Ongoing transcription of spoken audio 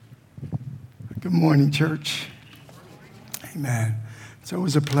Good morning, church. Amen. It's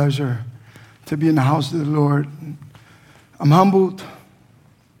always a pleasure to be in the house of the Lord. I'm humbled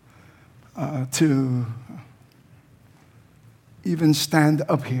to even stand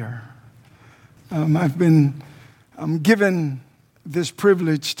up here. I'm given this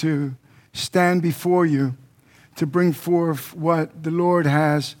privilege to stand before you to bring forth what the Lord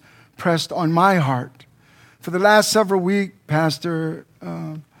has pressed on my heart. For the last several weeks, Pastor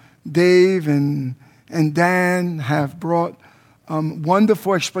Dave and Dan have brought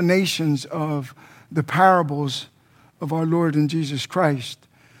wonderful explanations of the parables of our Lord and Jesus Christ.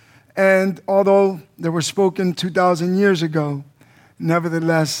 And although they were spoken 2,000 years ago,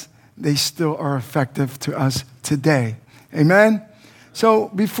 nevertheless, they still are effective to us today. Amen? So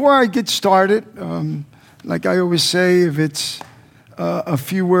before I get started, like I always say, if it's a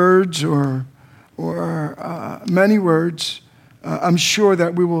few words or many words, I'm sure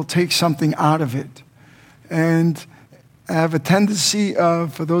that we will take something out of it. And I have a tendency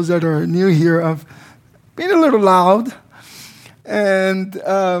of, for those that are new here, of being a little loud and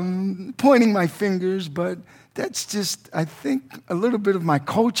pointing my fingers, but that's just, I think, a little bit of my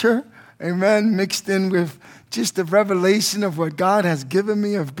culture, amen, mixed in with just the revelation of what God has given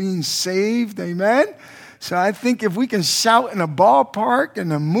me of being saved, amen. So I think if we can shout in a ballpark, in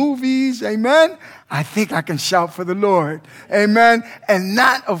the movies, amen, I think I can shout for the Lord, amen, and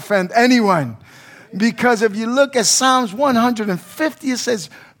not offend anyone. Because if you look at Psalms 150, it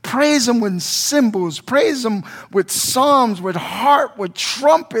says, praise him with cymbals, praise him with psalms, with harp, with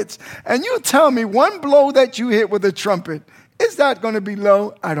trumpets. And you tell me one blow that you hit with a trumpet, is that going to be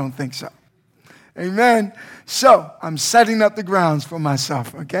low? I don't think so. Amen. So I'm setting up the grounds for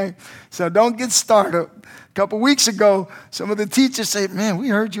myself, okay? So don't get started. A couple weeks ago, some of the teachers said, man, we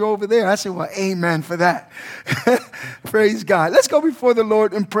heard you over there. I said, well, amen for that. Praise God. Let's go before the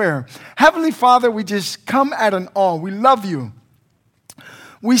Lord in prayer. Heavenly Father, we just come at an awe. We love you.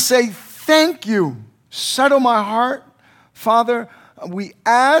 We say thank you. Settle my heart. Father, we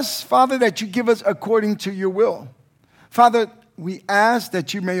ask, Father, that you give us according to your will. Father, we ask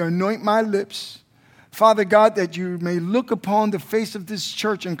that you may anoint my lips. Father God, that you may look upon the face of this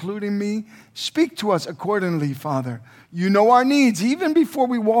church, including me. Speak to us accordingly, Father. You know our needs even before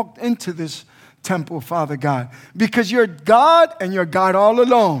we walked into this temple, Father God. Because you're God and you're God all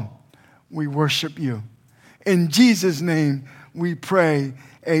alone. We worship you. In Jesus' name we pray.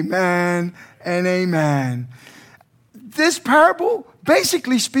 Amen and amen. This parable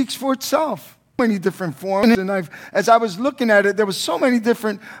basically speaks for itself. Many different forms, and as I was looking at it, there was so many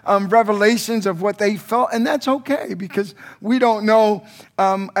different revelations of what they felt, and that's okay because we don't know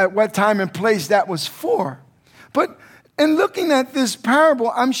at what time and place that was for. But in looking at this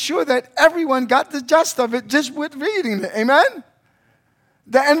parable, I'm sure that everyone got the gist of it just with reading it. Amen?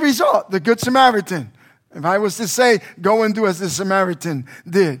 The end result, the Good Samaritan. If I was to say, go and do as the Samaritan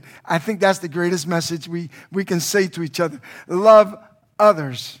did, I think that's the greatest message we can say to each other. Love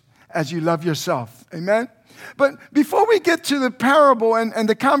others as you love yourself. Amen? But before we get to the parable and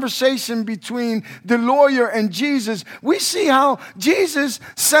the conversation between the lawyer and Jesus, we see how Jesus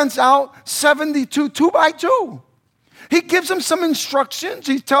sends out 72 two by two. He gives them some instructions.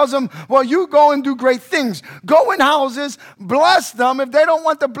 He tells them, well, you go and do great things. Go in houses, bless them. If they don't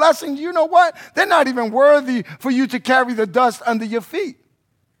want the blessing, you know what? They're not even worthy for you to carry the dust under your feet.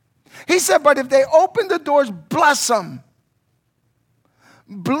 He said, but if they open the doors, bless them.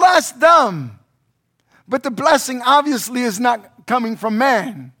 Bless them. But the blessing obviously is not coming from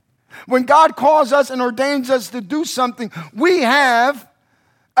man. When God calls us and ordains us to do something, we have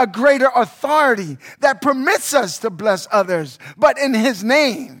a greater authority that permits us to bless others, but in his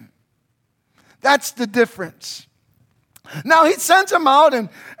name. That's the difference. Now he sends them out and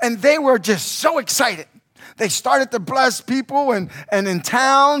they were just so excited. They started to bless people and in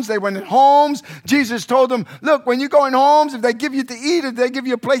towns, they went in homes. Jesus told them, look, when you go in homes, if they give you to eat, if they give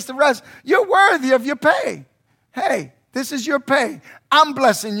you a place to rest, you're worthy of your pay. Hey, this is your pay. I'm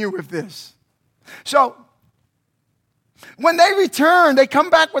blessing you with this. So when they return, they come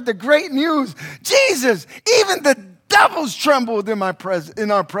back with the great news. Jesus, even the devils trembled in our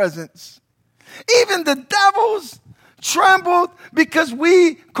presence. Even the devils trembled because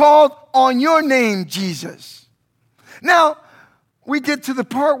we called on your name, Jesus. Now, we get to the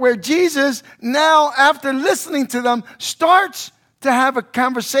part where Jesus, now after listening to them, starts to have a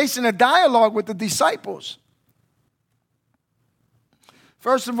conversation, a dialogue with the disciples.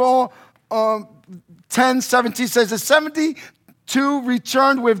 First of all, 10:17 says, the 72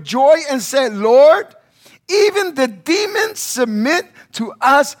 returned with joy and said, Lord, even the demons submit to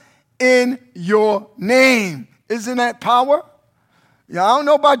us in your name. Isn't that power? Yeah, I don't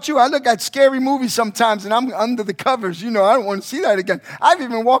know about you. I look at scary movies sometimes and I'm under the covers. I don't want to see that again. I've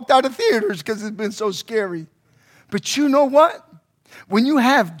even walked out of theaters because it's been so scary. But you know what? When you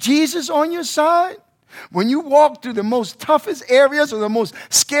have Jesus on your side, when you walk through the most toughest areas or the most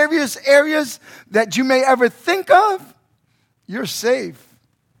scariest areas that you may ever think of, you're safe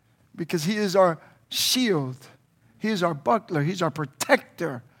because he is our shield. He is our buckler. He's our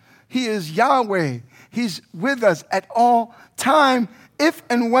protector. He is Yahweh. He's with us at all time, if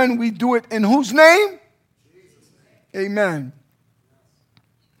and when we do it in whose name? Jesus' name. Amen.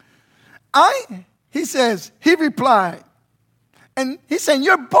 He replied, and he's saying,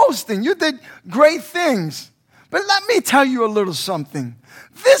 you're boasting. You did great things. But let me tell you a little something.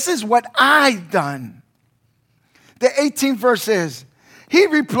 This is what I've done. The 18th verse says, he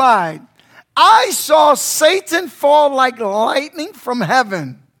replied, I saw Satan fall like lightning from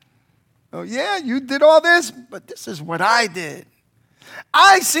heaven. Oh yeah, you did all this, but this is what I did.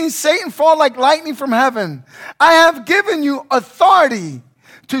 I seen Satan fall like lightning from heaven. I have given you authority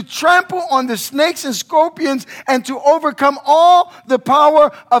to trample on the snakes and scorpions and to overcome all the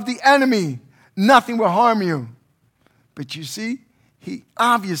power of the enemy. Nothing will harm you. But you see, he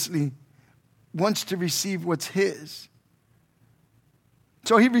obviously wants to receive what's his.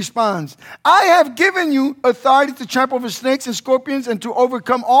 So he responds, I have given you authority to trample over snakes and scorpions and to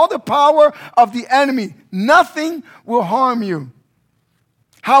overcome all the power of the enemy. Nothing will harm you.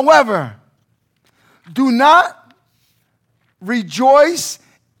 However, do not rejoice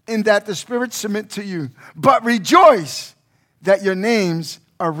in that the spirits submit to you, but rejoice that your names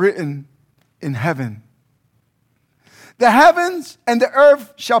are written in heaven. The heavens and the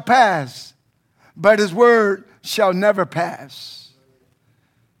earth shall pass, but his word shall never pass.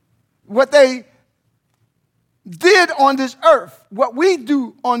 What they did on this earth, what we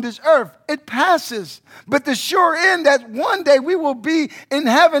do on this earth, it passes. But the sure end that one day we will be in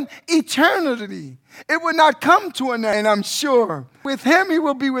heaven eternally. It will not come to an end, I'm sure. With him, he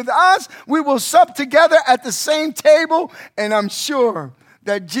will be with us. We will sup together at the same table, and I'm sure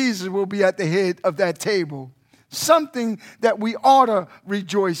that Jesus will be at the head of that table. Something that we ought to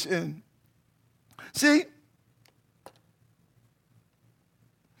rejoice in. See,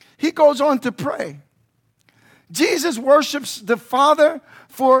 he goes on to pray. Jesus worships the Father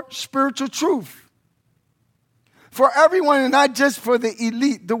for spiritual truth. For everyone and not just for the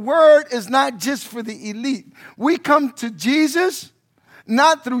elite. The word is not just for the elite. We come to Jesus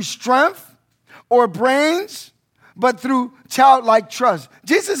not through strength or brains, but through childlike trust.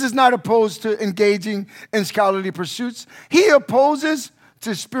 Jesus is not opposed to engaging in scholarly pursuits. He opposes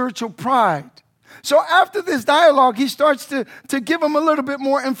to spiritual pride. So after this dialogue, he starts to give him a little bit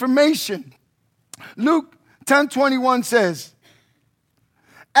more information. Luke 10:21 says,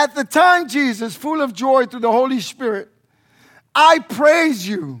 at the time Jesus, full of joy through the Holy Spirit, I praise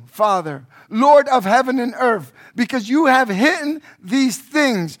you, Father, Lord of heaven and earth, because you have hidden these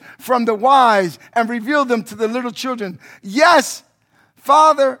things from the wise and revealed them to the little children. Yes,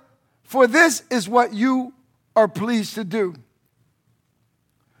 Father, for this is what you are pleased to do.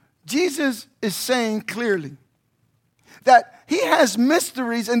 Jesus is saying clearly that he has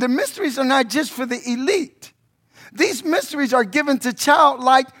mysteries, and the mysteries are not just for the elite. These mysteries are given to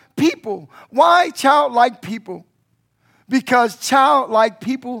childlike people. Why childlike people? Because childlike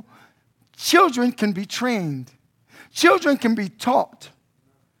people, children can be trained. Children can be taught.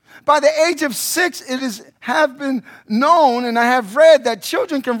 By the age of 6, have been known, and I have read that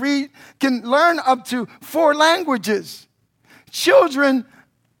children can learn up to 4 languages. Children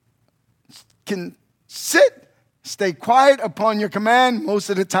can stay quiet upon your command, most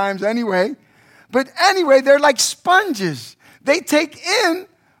of the times anyway. But anyway, they're like sponges. They take in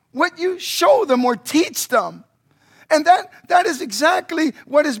what you show them or teach them. And that is exactly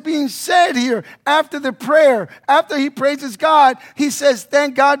what is being said here after the prayer. After he praises God, he says,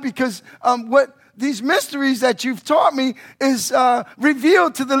 thank God because what these mysteries that you've taught me is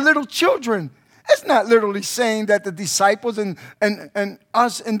revealed to the little children. It's not literally saying that the disciples and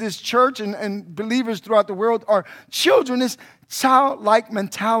us in this church and believers throughout the world are children. It's childlike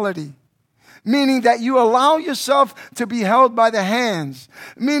mentality. Meaning that you allow yourself to be held by the hands.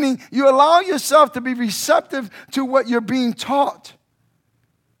 Meaning you allow yourself to be receptive to what you're being taught.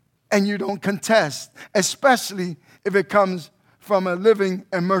 And you don't contest, especially if it comes from a living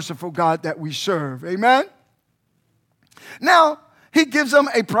and merciful God that we serve. Amen? Now, he gives them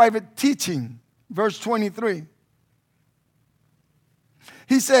a private teaching. Verse 23.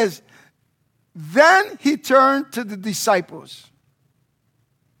 He says, then he turned to the disciples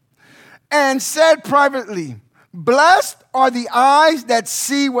and said privately, blessed are the eyes that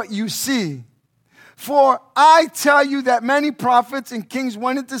see what you see. For I tell you that many prophets and kings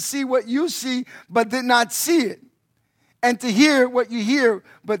wanted to see what you see, but did not see it, and to hear what you hear,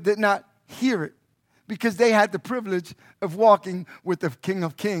 but did not hear it, because they had the privilege of walking with the King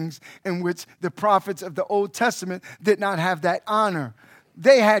of Kings, in which the prophets of the Old Testament did not have that honor.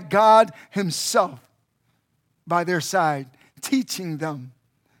 They had God himself by their side, teaching them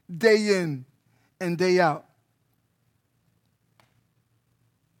day in and day out.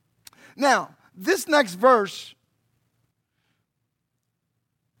 Now, this next verse,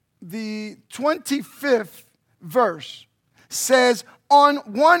 the 25th verse, says, on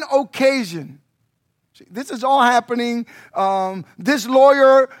one occasion. See, this is all happening. This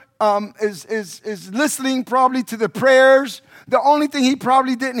lawyer is listening probably to the prayers. The only thing he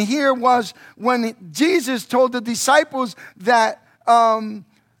probably didn't hear was when Jesus told the disciples that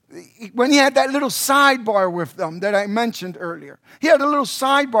when he had that little sidebar with them that I mentioned earlier. He had a little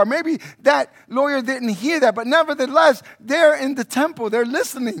sidebar. Maybe that lawyer didn't hear that, but nevertheless, they're in the temple. They're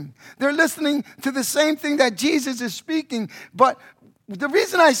listening. They're listening to the same thing that Jesus is speaking. But the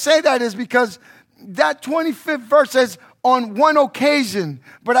reason I say that is because that 25th verse says, on one occasion.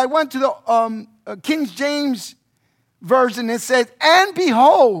 But I went to the King James version. It says, and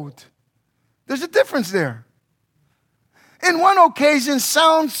behold. There's a difference there. In one occasion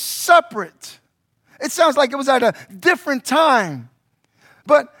sounds separate. It sounds like it was at a different time.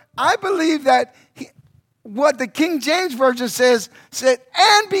 But I believe that what the King James Version said,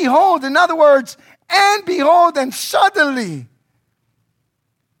 and behold, in other words, and behold, and suddenly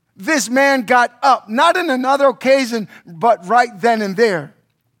this man got up. Not in another occasion, but right then and there.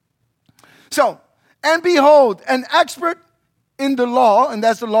 So, and behold, an expert in the law, and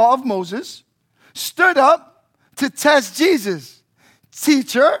that's the law of Moses, stood up to test Jesus.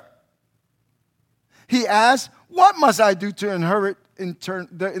 Teacher, he asked, what must I do to inherit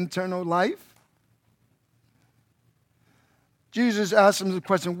the eternal life? Jesus asked him the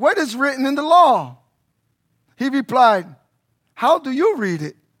question, what is written in the law? He replied, how do you read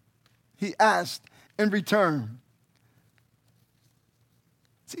it? He asked in return.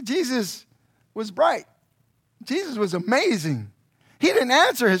 See, Jesus was bright. Jesus was amazing. He didn't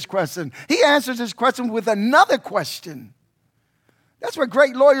answer his question. He answers his question with another question. That's what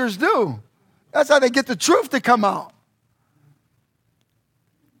great lawyers do. That's how they get the truth to come out.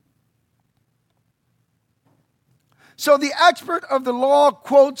 So the expert of the law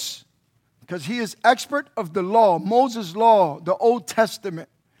quotes, because he is expert of the law, Moses' law, the Old Testament.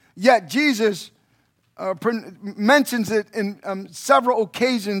 Yet Jesus mentions it in several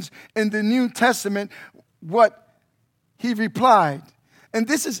occasions in the New Testament, what he replied. And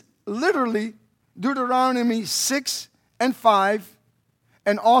this is literally Deuteronomy 6 and 5,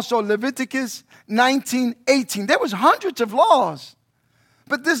 and also Leviticus 19:18. There was hundreds of laws,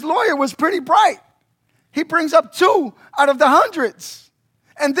 but this lawyer was pretty bright. He brings up 2 out of the hundreds.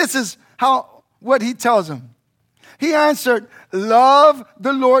 And this is what he tells him. He answered, love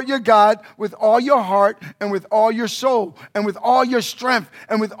the Lord your God with all your heart and with all your soul and with all your strength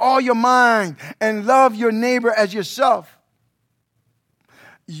and with all your mind, and love your neighbor as yourself.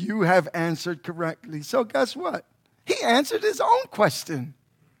 You have answered correctly. So guess what? He answered his own question.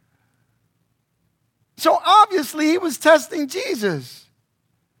 So obviously he was testing Jesus.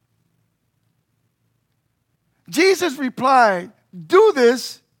 Jesus replied, do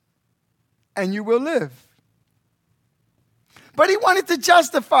this and you will live. But he wanted to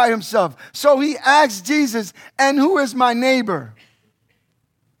justify himself. So he asked Jesus, and who is my neighbor?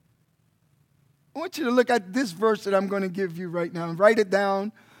 I want you to look at this verse that I'm going to give you right now and write it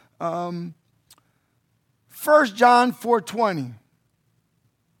down. 1 John 4:20.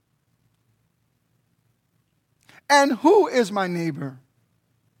 And who is my neighbor?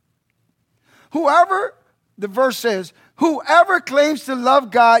 Whoever, the verse says, whoever claims to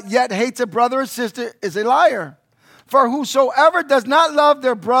love God yet hates a brother or sister is a liar. For whosoever does not love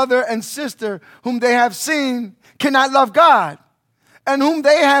their brother and sister whom they have seen cannot love God, and whom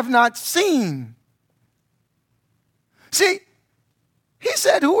they have not seen. See, he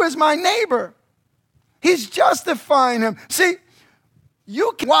said, who is my neighbor? He's justifying him. See,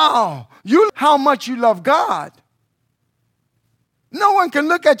 you how much you love God. No one can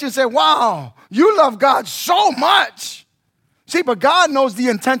look at you and say, wow, you love God so much. See, but God knows the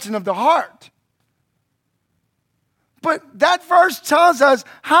intention of the heart. But that verse tells us,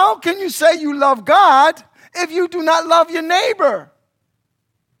 how can you say you love God if you do not love your neighbor?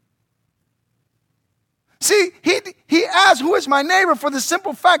 See, he asked, who is my neighbor? For the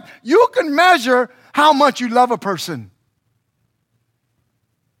simple fact, you can measure how much you love a person.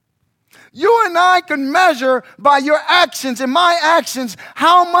 You and I can measure by your actions and my actions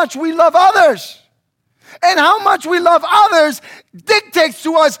how much we love others. And how much we love others dictates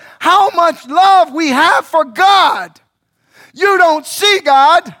to us how much love we have for God. You don't see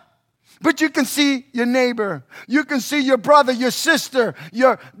God, but you can see your neighbor. You can see your brother, your sister,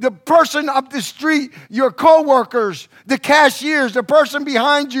 the person up the street, your co-workers, the cashiers, the person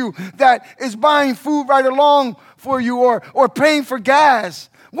behind you that is buying food right along for you or paying for gas.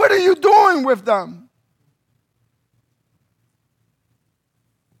 What are you doing with them?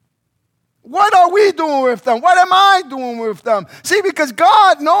 What are we doing with them? What am I doing with them? See, because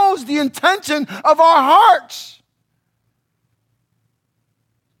God knows the intention of our hearts.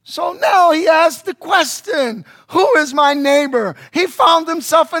 So now he asked the question, who is my neighbor? He found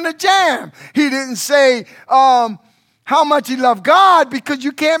himself in a jam. He didn't say how much he loved God, because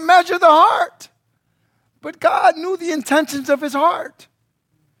you can't measure the heart. But God knew the intentions of his heart.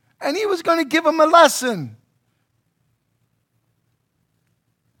 And he was going to give him a lesson.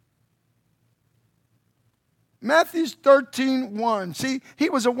 Matthew 13:1. See,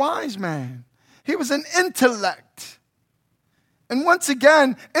 he was a wise man. He was an intellect. And once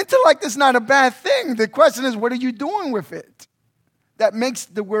again, intellect is not a bad thing. The question is, what are you doing with it? That makes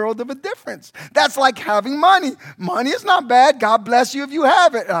the world of a difference. That's like having money. Money is not bad. God bless you if you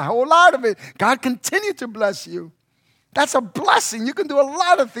have it, a whole lot of it. God continue to bless you. That's a blessing. You can do a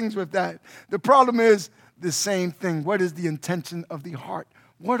lot of things with that. The problem is the same thing. What is the intention of the heart?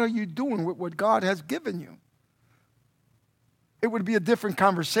 What are you doing with what God has given you? It would be a different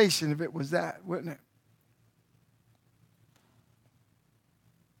conversation if it was that, wouldn't it?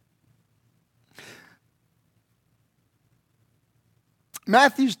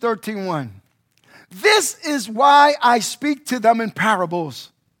 Matthew 13:1. This is why I speak to them in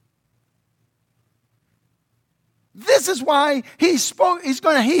parables. This is why he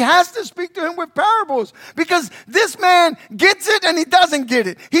has to speak to him with parables. Because this man gets it and he doesn't get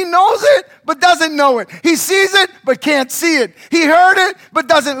it. He knows it but doesn't know it. He sees it but can't see it. He heard it but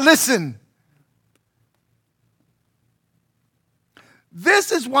doesn't listen.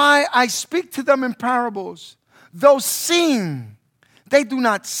 This is why I speak to them in parables. Though seeing, they do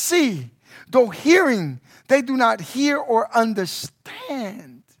not see. Though hearing, they do not hear or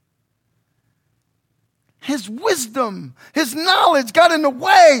understand. His wisdom, his knowledge got in the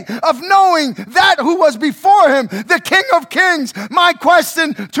way of knowing that who was before him, the King of Kings. My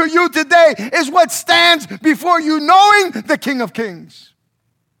question to you today is, what stands before you knowing the King of Kings?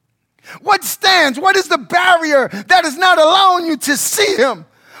 What stands? What is the barrier that is not allowing you to see him?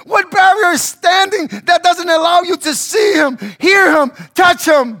 What barrier is standing that doesn't allow you to see him, hear him, touch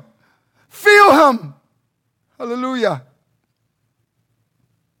him, feel him? Hallelujah.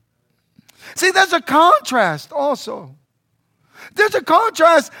 See, there's a contrast also. There's a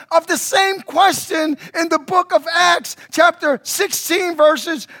contrast of the same question in the book of Acts, chapter 16,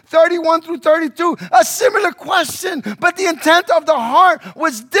 verses 31 through 32. A similar question, but the intent of the heart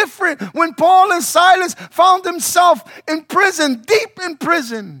was different when Paul and Silas found themselves in prison, deep in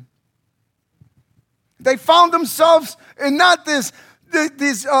prison. They found themselves in not these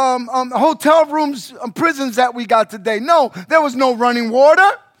hotel rooms, prisons that we got today. No, there was no running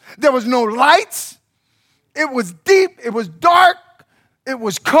water. There was no lights. It was deep. It was dark. It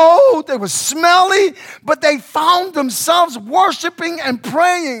was cold. It was smelly. But they found themselves worshiping and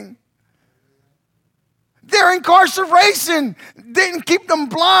praying. Their incarceration didn't keep them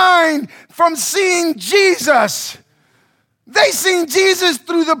blind from seeing Jesus. They seen Jesus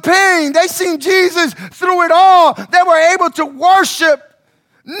through the pain. They seen Jesus through it all. They were able to worship.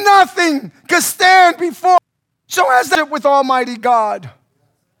 Nothing could stand before. So as that with Almighty God.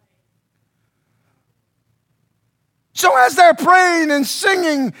 So as they're praying and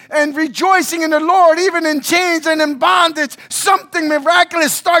singing and rejoicing in the Lord, even in chains and in bondage, something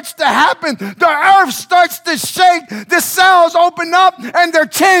miraculous starts to happen. The earth starts to shake. The cells open up and their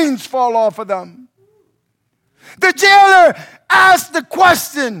chains fall off of them. The jailer asked the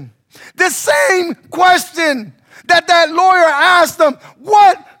question, the same question that lawyer asked them,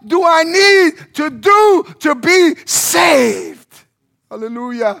 what do I need to do to be saved?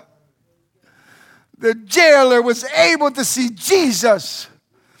 Hallelujah. The jailer was able to see Jesus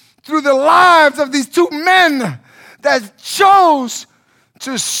through the lives of these two men that chose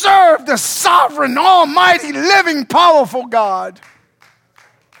to serve the sovereign, almighty, living, powerful God.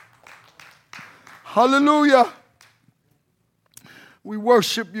 Hallelujah. We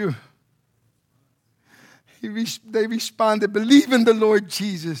worship you. They responded, believe in the Lord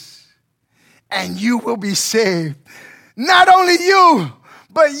Jesus, and you will be saved. Not only you,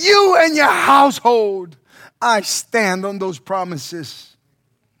 but you and your household. I stand on those promises.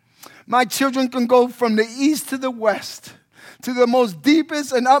 My children can go from the east to the west, to the most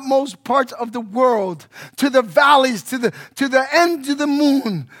deepest and utmost parts of the world, to the valleys, to the end of the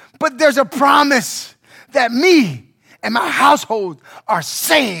moon. But there's a promise that me and my household are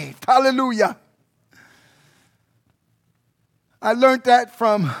saved. Hallelujah. I learned that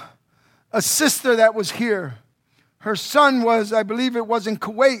from a sister that was here. Her son was, I believe it was in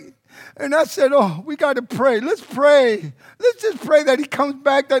Kuwait. And I said, oh, we got to pray. Let's pray. Let's just pray that he comes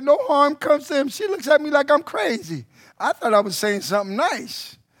back, that no harm comes to him. She looks at me like I'm crazy. I thought I was saying something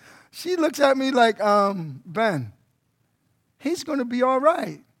nice. She looks at me like, Ben, he's going to be all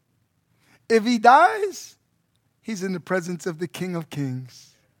right. If he dies, he's in the presence of the King of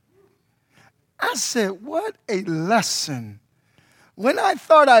Kings. I said, what a lesson. When I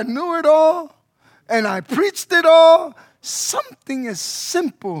thought I knew it all and I preached it all, something as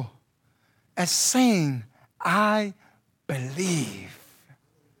simple as saying, I believe.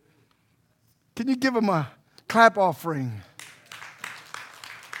 Can you give him a clap offering?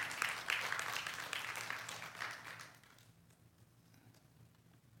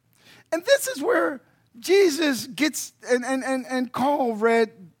 And this is where Jesus gets, and Carl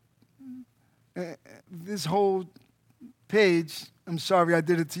read this whole page. I'm sorry I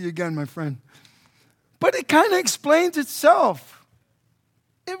did it to you again, my friend. But it kind of explains itself.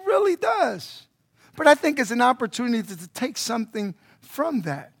 It really does. But I think it's an opportunity to take something from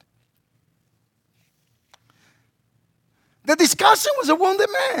that. The discussion was a wounded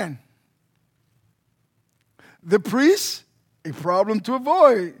man. The priest, a problem to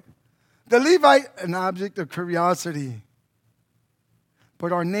avoid. The Levite, an object of curiosity.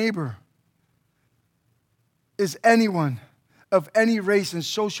 But our neighbor is anyone of any race and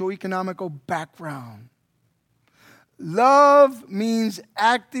socio-economical background. Love means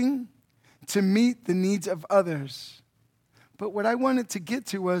acting to meet the needs of others. But what I wanted to get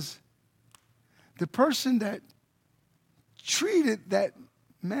to was the person that treated that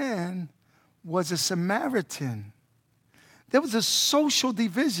man was a Samaritan. There was a social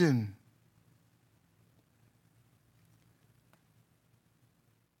division.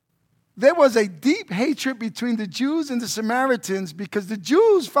 There was a deep hatred between the Jews and the Samaritans because the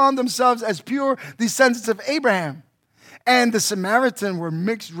Jews found themselves as pure descendants of Abraham. And the Samaritan were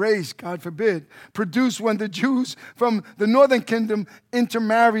mixed race, God forbid, produced when the Jews from the northern kingdom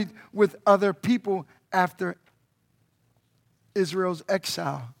intermarried with other people after Israel's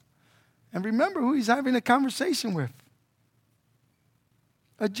exile. And remember who he's having a conversation with.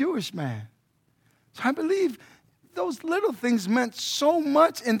 A Jewish man. So I believe those little things meant so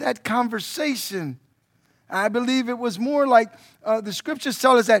much in that conversation. I believe it was more like the scriptures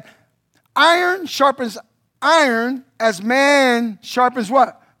tell us that iron sharpens iron as man sharpens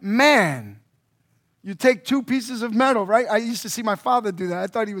what? Man. You take two pieces of metal, right? I used to see my father do that. I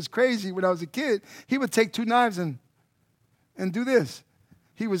thought he was crazy when I was a kid. He would take two knives and do this.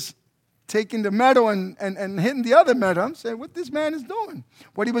 He was taking the metal and hitting the other metal. I'm saying, what this man is doing?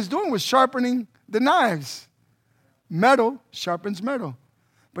 What he was doing was sharpening the knives. Metal sharpens metal.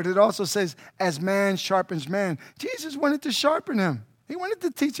 But it also says, as man sharpens man. Jesus wanted to sharpen him. He wanted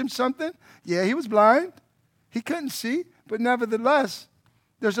to teach him something. Yeah, he was blind. He couldn't see. But nevertheless,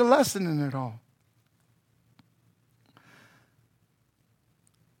 there's a lesson in it all.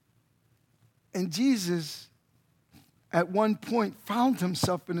 And Jesus, at one point, found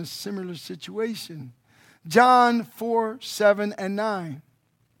himself in a similar situation. John 4, 7, and 9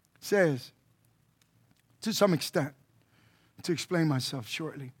 says, to some extent, to explain myself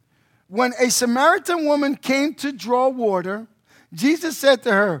shortly. When a Samaritan woman came to draw water, Jesus said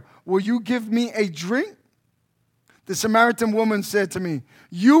to her, will you give me a drink? The Samaritan woman said to me,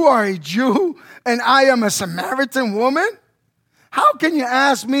 you are a Jew and I am a Samaritan woman? How can you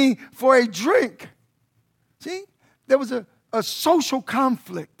ask me for a drink? See, there was a social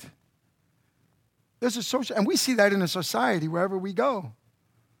conflict. There's a social, and we see that in a society wherever we go.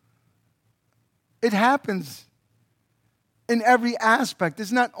 It happens in every aspect.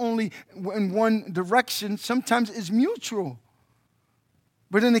 It's not only in one direction. Sometimes it's mutual.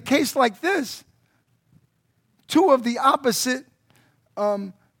 But in a case like this, two of the opposite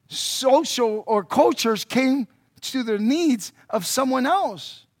social or cultures came to the needs of someone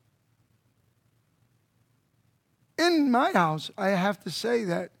else. In my house, I have to say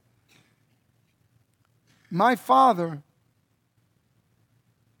that my father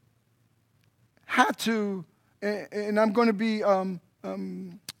had to, and I'm going to be a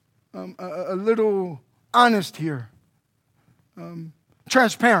little honest here,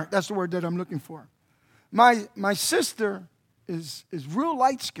 transparent. That's the word that I'm looking for. My sister is real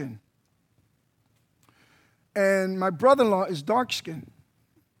light skinned, and my brother-in-law is dark skinned,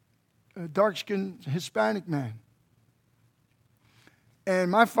 a dark skinned Hispanic man.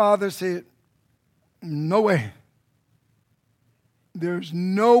 And my father said, no way. There's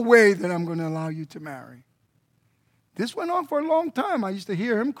no way that I'm going to allow you to marry. This went on for a long time. I used to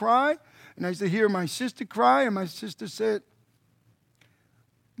hear him cry, and I used to hear my sister cry, and my sister said,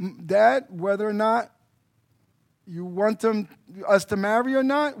 Dad, whether or not you want us to marry or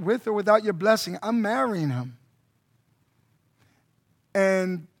not, with or without your blessing, I'm marrying him.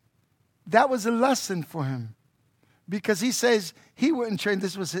 And that was a lesson for him. Because he says he wouldn't trade,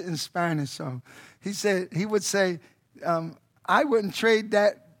 this was in Spanish, so he would say, I wouldn't trade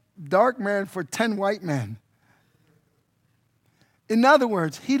that dark man for 10 white men. In other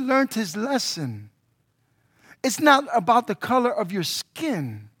words, he learned his lesson. It's not about the color of your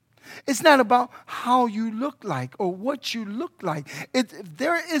skin. It's not about how you look like or what you look like. If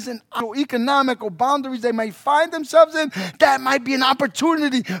there isn't economical boundaries they may find themselves in, that might be an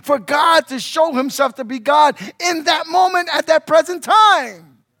opportunity for God to show himself to be God in that moment at that present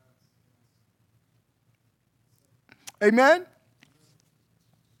time. Amen?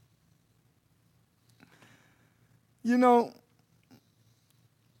 You know,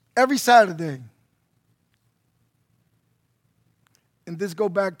 every Saturday, and this go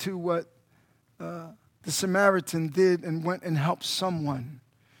back to what the Samaritan did and went and helped someone.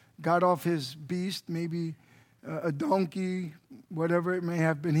 Got off his beast, maybe a donkey, whatever it may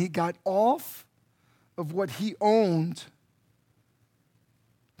have been. He got off of what he owned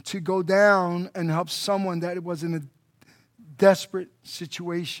to go down and help someone that was in a desperate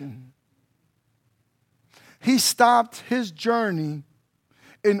situation. He stopped his journey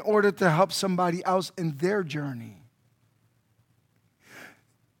in order to help somebody else in their journey.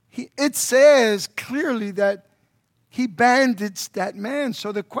 It says clearly that he bandaged that man.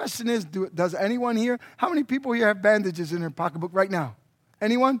 So the question is, does anyone here, how many people here have bandages in their pocketbook right now?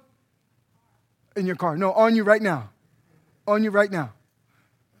 Anyone? In your car? No, on you right now. On you right now.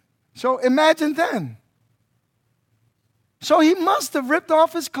 So imagine then. So he must have ripped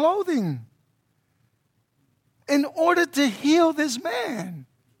off his clothing in order to heal this man.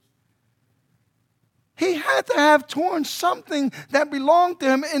 He had to have torn something that belonged to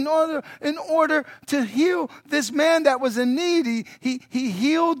him in order to heal this man that was in need. He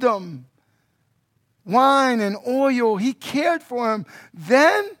healed him. Wine and oil, he cared for him.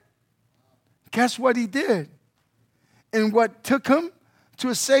 Then, guess what he did? And what took him to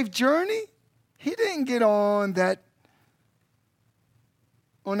a safe journey? He didn't get on that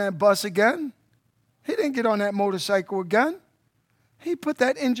bus again. He didn't get on that motorcycle again. He put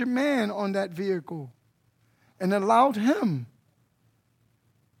that injured man on that vehicle and allowed him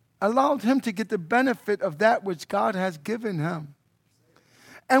to get the benefit of that which God has given him.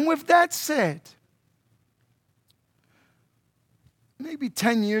 And with that said, maybe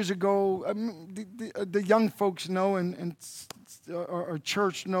 10 years ago, the young folks know and our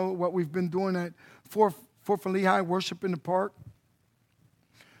church know what we've been doing at Fourth and Lehigh, Worship in the Park.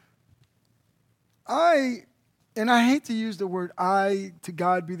 I hate to use the word I, to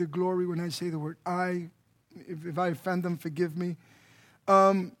God be the glory when I say the word I. If I offend them, forgive me.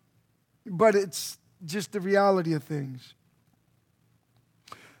 But it's just the reality of things.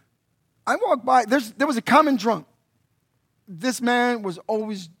 I walked by, there was a common drunk. This man was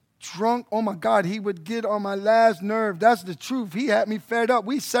always drunk. Oh my God, he would get on my last nerve. That's the truth. He had me fed up.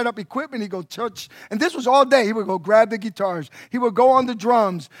 We set up equipment. He'd go church. And this was all day. He would go grab the guitars. He would go on the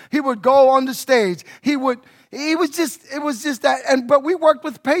drums. He would go on the stage. It was just that. But we worked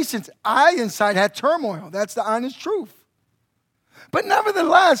with patience. I inside had turmoil. That's the honest truth. But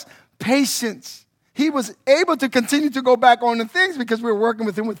nevertheless, patience. He was able to continue to go back on the things because we were working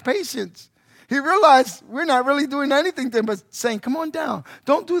with him with patience. He realized we're not really doing anything to him but saying, come on down.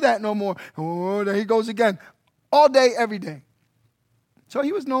 Don't do that no more. Oh, there he goes again. All day, every day. So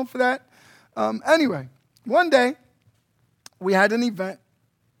he was known for that. Anyway, one day we had an event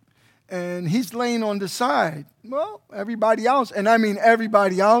and he's laying on the side. Well, everybody else, and I mean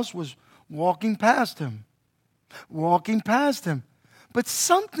everybody else, was walking past him. But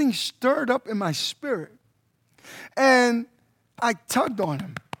something stirred up in my spirit. And I tugged on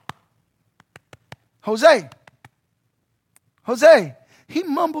him. Jose. He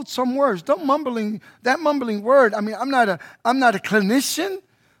mumbled some words. That mumbling word. I mean, I'm not a clinician,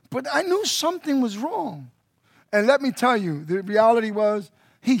 but I knew something was wrong. And let me tell you, the reality was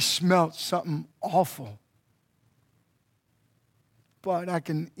he smelled something awful. But I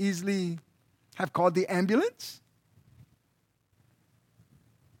can easily have called the ambulance.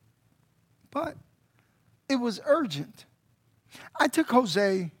 But it was urgent. I took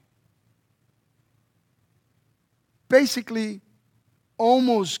Jose, basically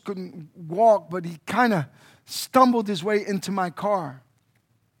almost couldn't walk, but he kind of stumbled his way into my car.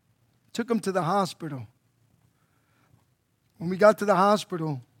 Took him to the hospital. When we got to the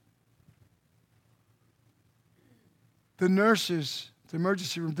hospital, the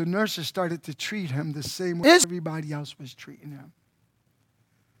emergency room, the nurses started to treat him the same way everybody else was treating him.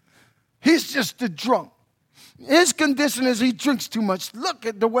 He's just a drunk. His condition is he drinks too much. Look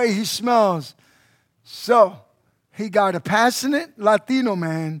at the way he smells. So he got a passionate Latino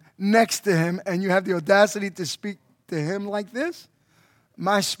man next to him, and you have the audacity to speak to him like this?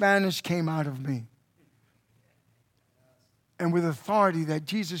 My Spanish came out of me. And with authority that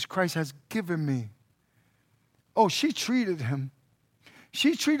Jesus Christ has given me. Oh, she treated him.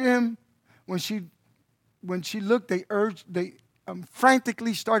 She treated him when she looked, they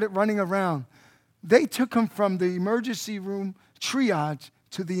frantically started running around. They took him from the emergency room triage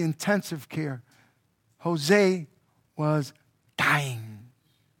to the intensive care. Jose was dying.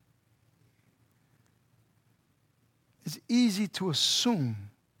 It's easy to assume.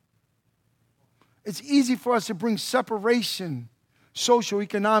 It's easy for us to bring separation, social,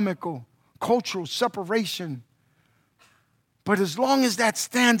 economical, cultural separation. But as long as that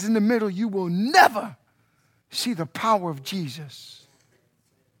stands in the middle, you will never see the power of Jesus.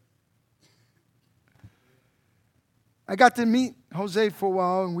 I got to meet Jose for a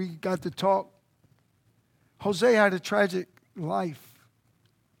while, and we got to talk. Jose had a tragic life.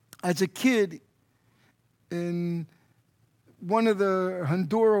 As a kid, in one of the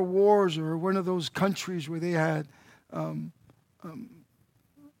Honduras wars, or one of those countries where they had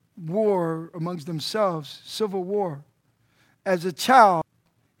war amongst themselves, civil war, as a child,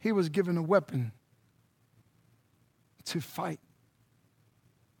 he was given a weapon to fight.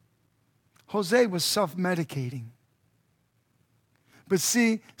 Jose was self-medicating. But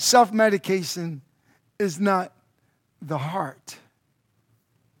see, self-medication is not the heart.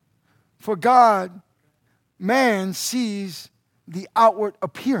 For God, man sees the outward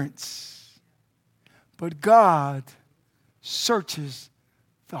appearance, but God searches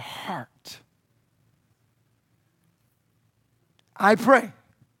the heart. I pray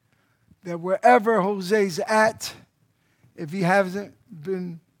that wherever Jose's at, if he hasn't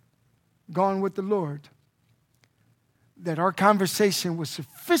been gone with the Lord, that our conversation was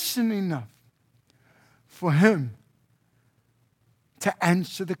sufficient enough for him to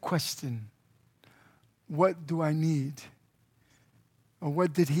answer the question, what do I need? Or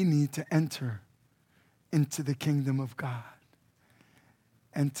what did he need to enter into the kingdom of God?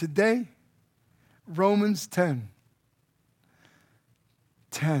 And today, Romans 10.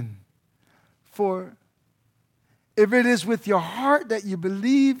 For if it is with your heart that you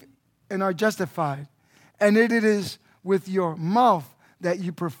believe and are justified, and it is with your mouth that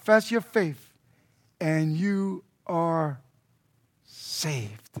you profess your faith, and you are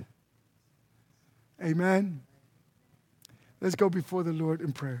saved. Amen. Let's go before the Lord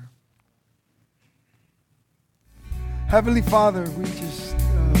in prayer. Heavenly Father, we just